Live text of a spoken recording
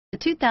The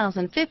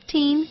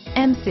 2015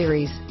 M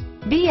Series.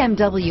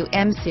 BMW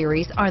M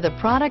Series are the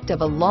product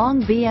of a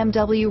long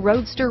BMW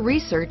Roadster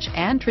research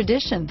and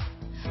tradition.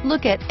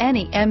 Look at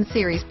any M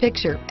Series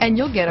picture and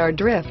you'll get our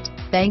drift,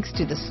 thanks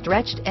to the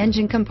stretched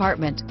engine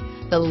compartment,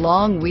 the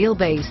long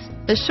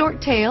wheelbase, the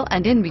short tail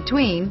and in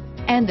between,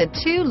 and the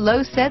two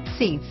low-set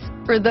seats.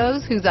 For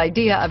those whose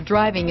idea of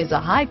driving is a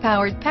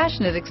high-powered,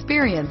 passionate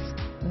experience,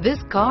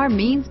 this car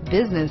means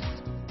business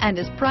and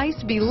is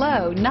priced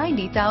below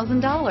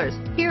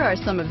 $90,000. Here are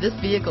some of this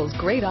vehicle's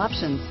great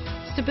options: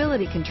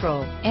 stability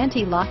control,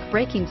 anti-lock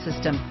braking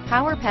system,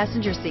 power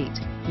passenger seat,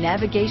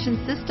 navigation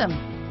system,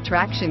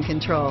 traction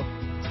control,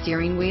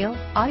 steering wheel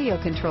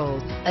audio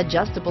controls,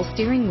 adjustable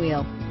steering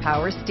wheel,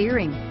 power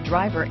steering,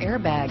 driver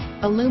airbag,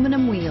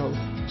 aluminum wheels,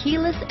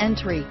 keyless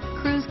entry,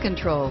 cruise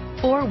control,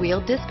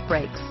 four-wheel disc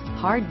brakes,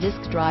 hard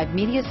disk drive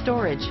media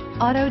storage,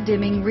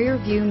 auto-dimming rear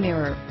view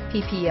mirror,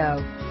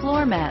 PPO,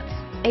 floor mats,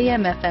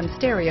 AM/FM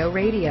stereo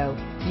radio,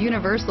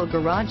 universal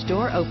garage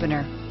door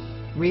opener,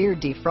 rear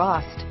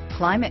defrost,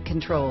 climate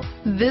control.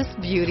 This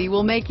beauty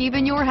will make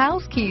even your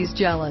house keys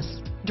jealous.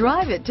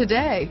 Drive it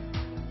today.